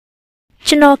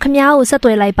ကျွန်တော်ခင်ဗျားကိုဆက်သွ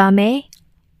ယ်လိုက်ပါမယ်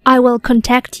I will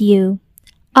contact you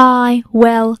I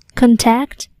will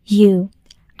contact you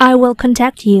I will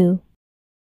contact you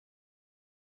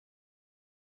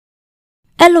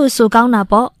အဲ့လိုဆိုကောင်းတာ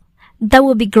ပေါ့ That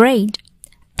would be great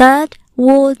That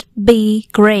would be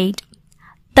great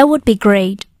That would be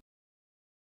great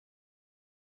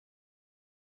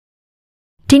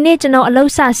ဒီနေ့ကျွန်တော်အလု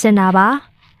ပ်စဆင်းတာပါ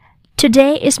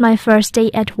Today is my first day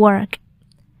at work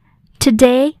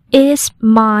Today is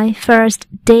my first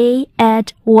day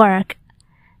at work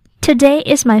Today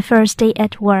is my first day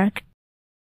at work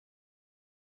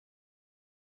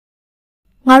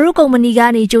ငါတို့ကုမ္ပဏီက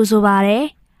နေကြိုဆိုပါတယ်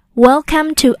Welcome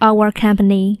to our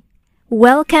company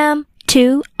Welcome to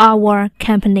our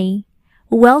company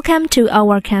Welcome to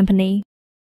our company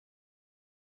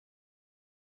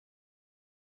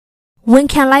ဝန်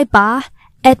ခံလိုက်ပါ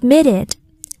Admit it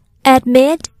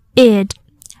Admit it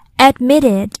Admit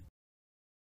it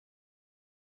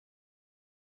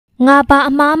ငါဘာ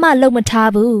အမှားမှလုပ်မ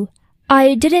ထားဘူး I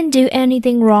didn't do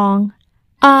anything wrong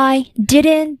I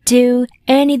didn't do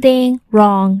anything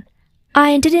wrong I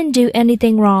didn't do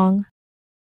anything wrong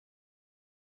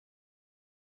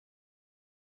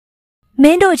မ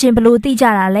င်းတို့ချင်းဘယ်လိုသိကြ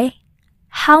တာလဲ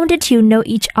How did you know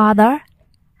each other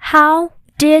How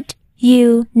did you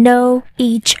know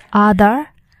each other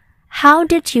How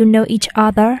did you know each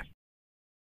other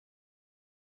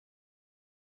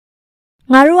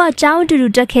ငါတို့ကကျောင်းအတူတူ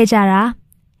တက်ခဲ့ကြတာ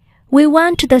We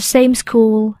went to the same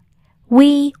school We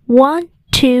went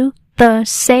to the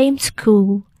same school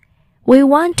We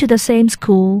went to the same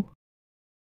school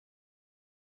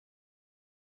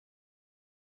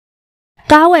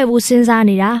ကားဝယ်ဖို့စဉ်းစား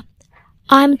နေတာ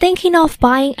I'm thinking of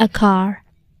buying a car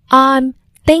I'm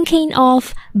thinking of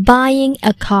buying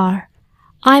a car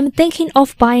I'm thinking of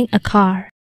buying a car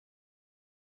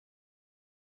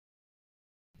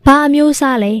ဘာမျိုး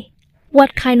စားလဲ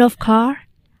What kind of car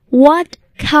What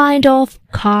kind of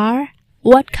car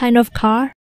What kind of car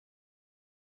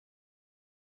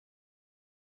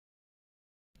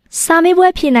စာမေးပွဲ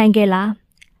ဖြေနိုင်ခဲ့လား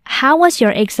How was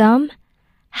your exam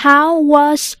How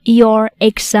was your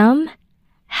exam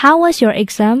How was your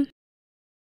exam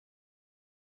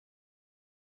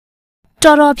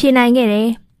တော်တော်ဖြေနိုင်ခဲ့တယ်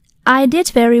I did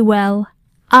very well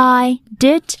I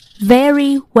did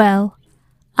very well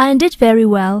I did very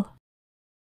well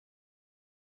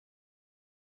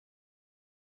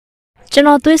ကျွန်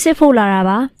တော်သွေးစစ်ဖို့လာတာ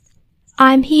ပါ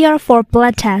I'm here for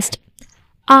blood test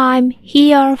I'm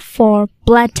here for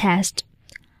blood test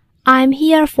I'm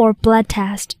here for blood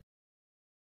test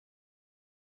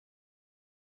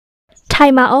ထို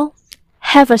င်ပါဦး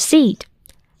Have a seat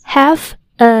Have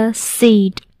a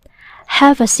seat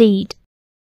Have a seat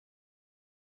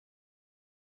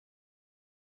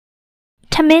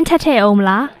ထမင်းထက်ထည့်အောင်မ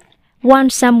လား Want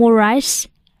some more rice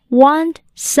Want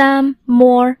some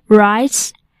more rice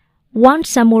Want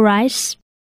some more rice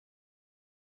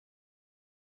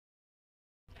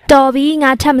တော်ပြီ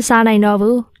ငါထပ်မစားနိုင်တော့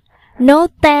ဘူး No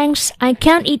thanks I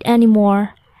can't eat anymore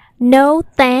No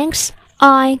thanks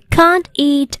I can't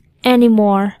eat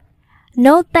anymore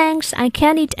No thanks I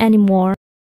can't eat anymore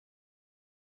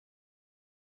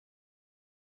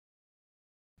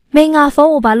မင်းငါဖု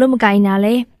န်းကိုဘာလို့မကိုင်တာ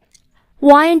လဲ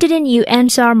Why didn't you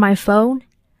answer my phone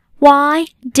Why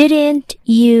didn't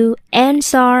you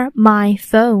answer my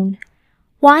phone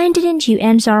Why didn't you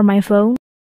answer my phone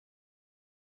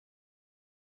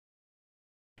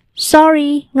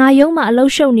Sorry ငါရုံးမှာအလု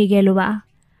ပ်ရှုပ်နေခဲ့လို့ပါ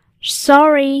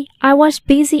Sorry I was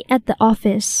busy at the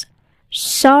office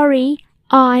Sorry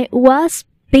I was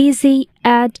busy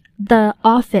at the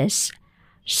office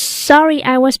Sorry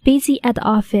I was busy at the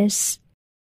office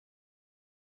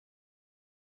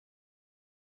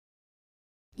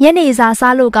ညနေစာ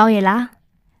စားလို့ကောင်းရဲ့လား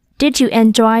Did you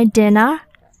enjoy dinner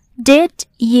Did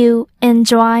you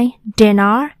enjoy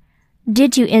dinner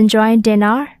Did you enjoy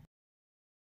dinner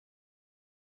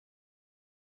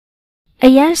အ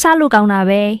ရန်စားလို့ကောင်းတာ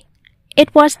ပဲ It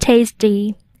was tasty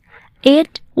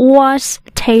It was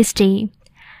tasty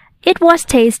It was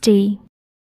tasty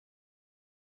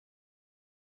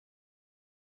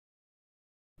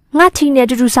ငါထီနဲ့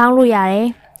တူတူဆောင်းလို့ရတယ်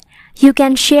You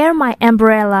can share my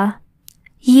umbrella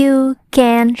You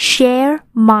can share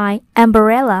my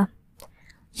umbrella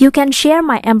You can share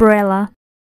my umbrella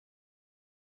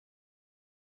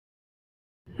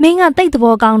မင်းကတိတ်သ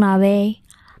ဘောကောင်းတာပဲ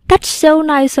That's so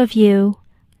nice of you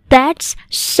That's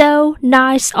so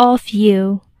nice of you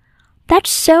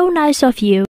That's so nice of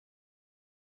you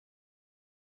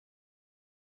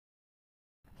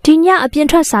ဒီညအပြင်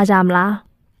ထွက်စားကြမလား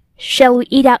Shall we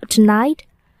eat out tonight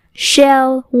Shall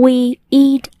we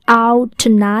eat out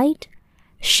tonight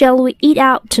Shall we eat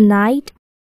out tonight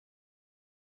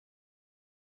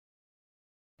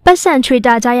ပတ်စံချွေ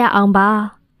တာကြရအောင်ပါ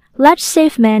Let's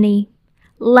save money.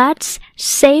 Let's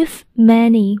save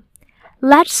money.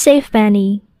 Let's save money.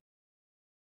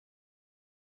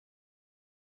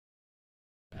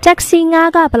 Taxi ငါး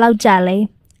ကဘယ်လောက်ကျလဲ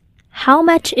How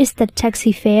much is the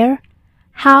taxi fare?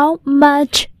 How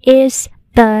much is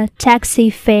the taxi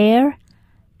fare?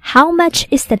 How much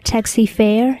is the taxi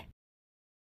fare?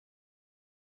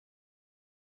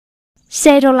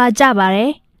 $10 ကျပါတ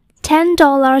ယ်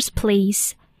 $10 please.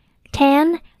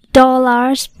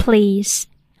 $10 please.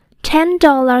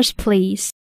 $10 please.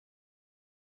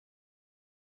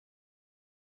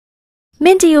 မ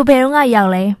င်းဒီကိုဘယ်တော့ရော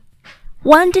က်လဲ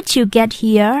When did you get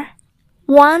here?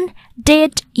 When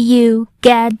did you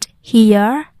get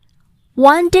here?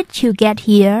 When did you get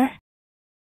here?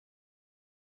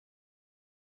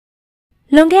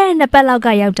 လွန်ခဲ့တဲ့နှစ်ပတ်လောက်က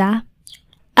ရောက်တာ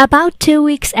About 2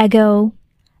 weeks ago.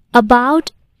 About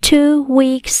 2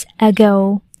 weeks ago.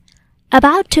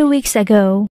 About 2 weeks ago.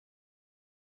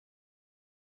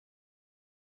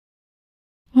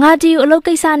 ငါဒီကိုအလုပ်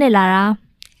ကိစ္စနဲ့လာတာ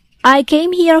I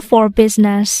came here for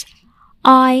business.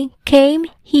 I came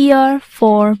here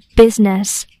for business.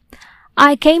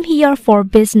 I came here for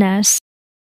business.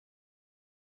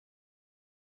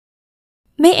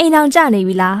 မင်းအိမ်အောင်ကြနေ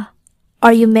ပြီလား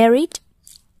Are you married?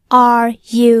 Are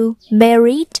you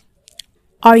married?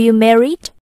 Are you married?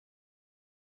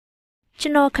 ကျွ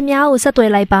န်တော်ခင်ဗျားကိုဆက်သွ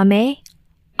ယ်လိုက်ပါမယ်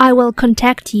I will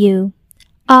contact you.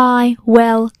 I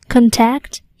will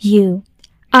contact you.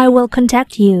 I will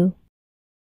contact you.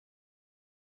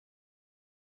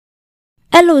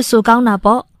 အဲ့လိုဆိုကောင်းတာ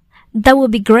ပေါ့ That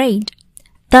would be great.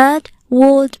 That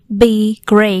would be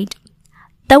great.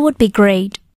 That would be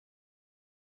great.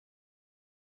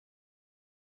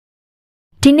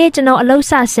 ဒီနေ့ကျွန်တော်အလုပ်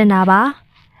စဆင်းတာပါ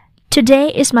Today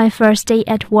is my first day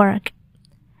at work.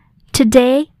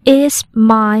 Today is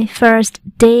my first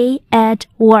day at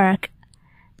work.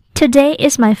 Today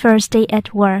is my first day at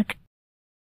work.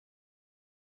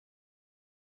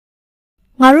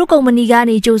 ငါတို့ကုမ္ပဏီက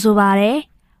နေကြိုဆိုပါတယ်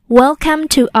Welcome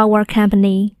to our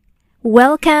company.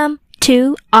 Welcome to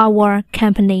our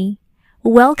company.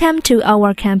 Welcome to our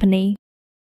company.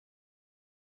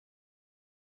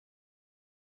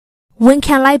 ဝန်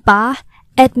ခံလိုက်ပါ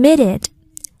Admit it.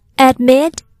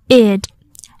 Admit it.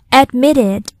 Admit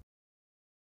it.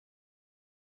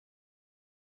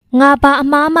 ငါဘာအ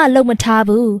မှားမှလုပ်မထား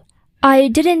ဘူး I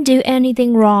didn't do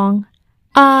anything wrong.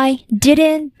 I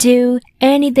didn't do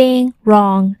anything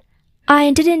wrong. I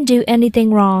didn't do anything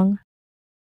wrong.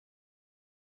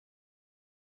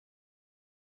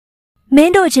 မ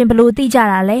င်းတို့ချင်းဘယ်လိုသိကြ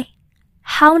တာလဲ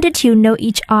How did you know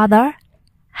each other?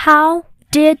 How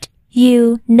did you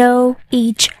know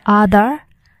each other?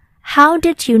 How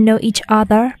did you know each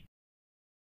other?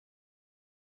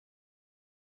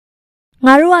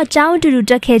 ငါတို့ကကျောင်းအတူတူ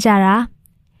တက်ခဲ့ကြတာ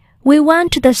We went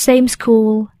to the same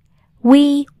school. We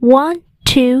went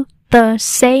to the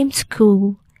same school.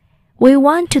 We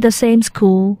went to the same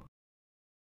school.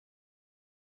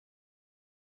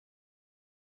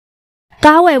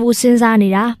 ကားဝယ်ဖို့စဉ်းစားနေ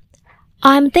တာ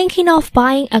I'm thinking of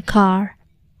buying a car.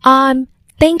 I'm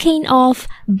thinking of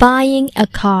buying a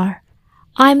car.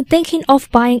 I'm thinking of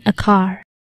buying a car.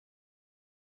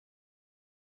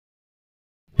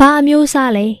 ဘာမျိုး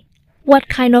စားလဲ What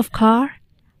kind of car?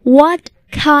 What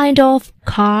kind of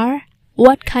car?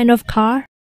 What kind of car?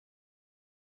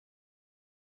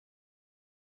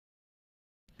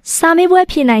 စာမေးပွဲ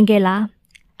ဖြေနိုင်ခဲ့လား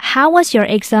How was your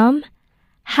exam?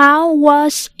 How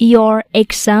was your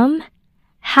exam?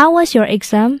 How was your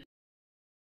exam?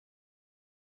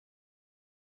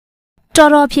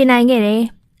 တော်တော်ဖြေနိုင်ခဲ့တယ်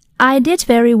I did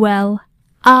very well.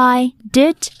 I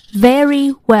did very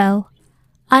well.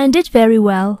 I did very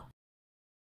well.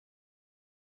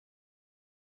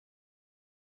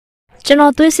 ကျွန်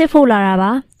တော်သွေးစစ်ဖို့လာတာ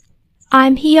ပါ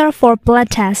I'm here for blood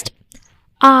test.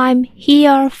 I'm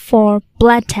here for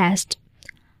blood test.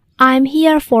 I'm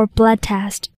here for blood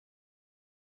test.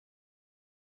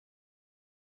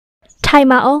 ထိုင်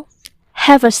ပါဦး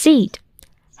Have a seat.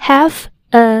 Have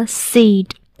a seat.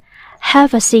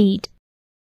 Have a seat.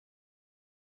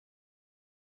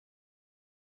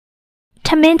 ထ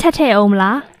မင်းထက်ထည့်အောင်မ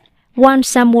လား Want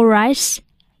some more rice?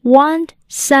 Want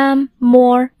some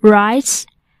more rice?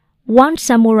 Want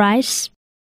some more rice?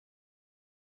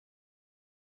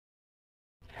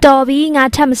 တော်ပြီငါ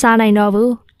ထပ်မစားနိုင်တော့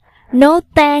ဘူး No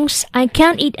thanks, I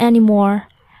can't eat anymore.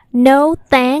 No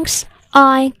thanks,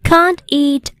 I can't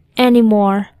eat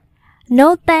anymore. No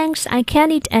thanks, I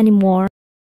can't eat anymore.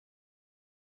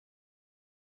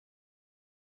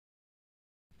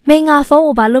 မင်းငါဖုန်း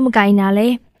ကိုဘာလို့မကိုင်တာလဲ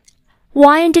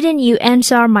Why didn't you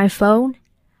answer my phone?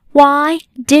 Why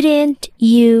didn't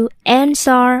you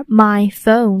answer my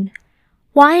phone?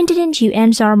 Why didn't you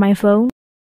answer my phone?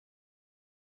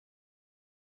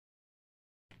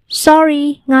 Sorry,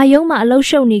 ငါရုံးမှာအလုပ်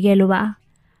ရှုပ်နေခဲ့လို့ပါ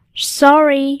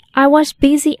Sorry, I was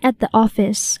busy at the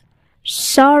office.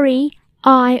 Sorry,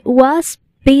 I was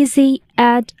busy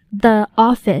at the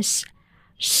office.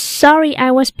 Sorry, I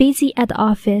was busy at the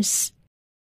office.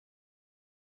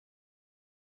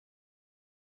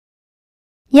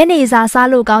 ညနေစာစား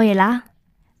လို့ကောင်းရဲ့လား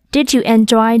Did you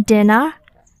enjoy dinner?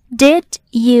 Did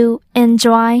you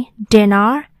enjoy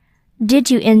dinner? Did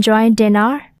you enjoy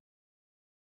dinner?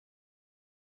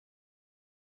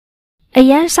 အ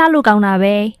ရန်စားလို့ကောင်းတာ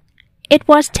ပဲ It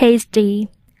was tasty.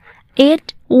 It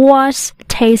was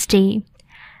tasty.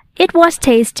 It was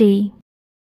tasty.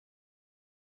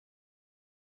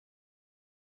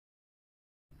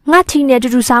 ငါထင်းနဲ့အတူ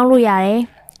တူဆောင်းလို့ရတယ်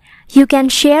You can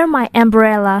share my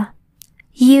umbrella.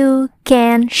 You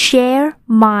can share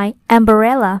my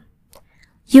umbrella.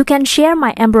 You can share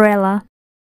my umbrella.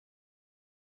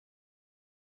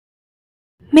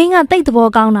 မင်းကတိတ်သဘော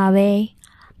ကောင်းတာပဲ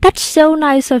That's so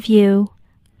nice of you.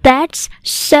 That's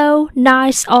so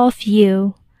nice of you.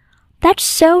 That's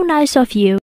so nice of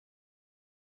you.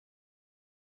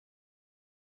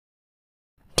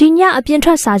 ဒီညအပြင်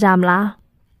ထွက်စားကြမလား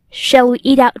Shall we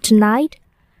eat out tonight?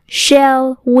 Shall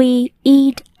we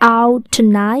eat out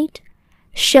tonight?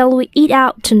 Shall we eat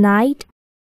out tonight?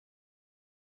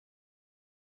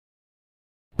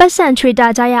 ပတ်စံချွေတာ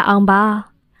ကြရအောင်ပါ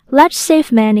Let's save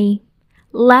money.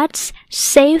 Let's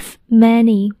save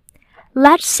money.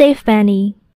 Let's save money.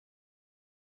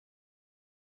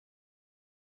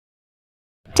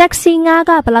 Taxi ငါး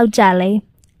ကဘယ်လောက်ကျလဲ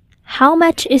How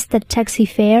much is the taxi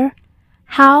fare?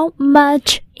 How much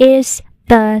is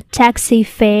the taxi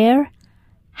fare?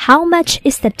 How much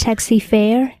is the taxi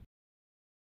fare?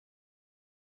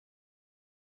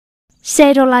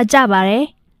 $10 ကျပါတယ်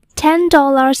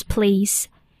 $10 please.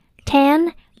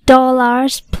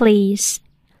 $10 please.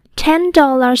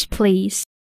 $10 please.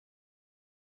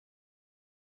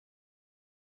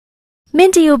 မ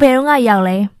င်းဒီကိုဘယ်တော့ရောက်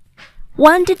လဲ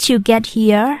When did you get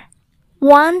here?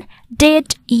 When did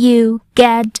you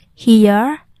get here?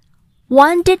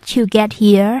 When did you get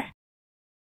here?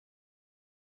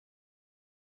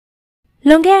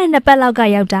 လွန်ခဲ့တဲ့နှစ်ပတ်လောက်က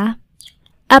ရောက်တာ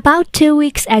About 2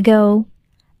 weeks ago.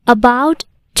 About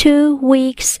 2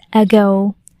 weeks ago.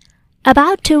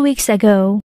 About 2 weeks ago.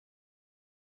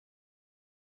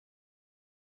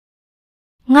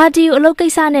 ငါဒီကိုအလုပ်ကိ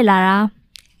စ္စနဲ့လာတာ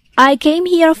I came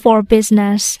here for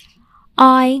business.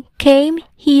 I came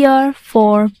here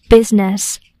for business.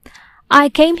 I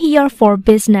came here for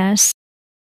business.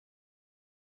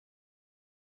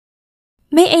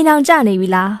 မင်းအိမ်အောင်ကြနေပြီ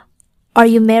လား Are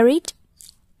you married?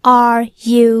 Are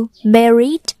you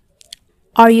married?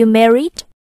 Are you married?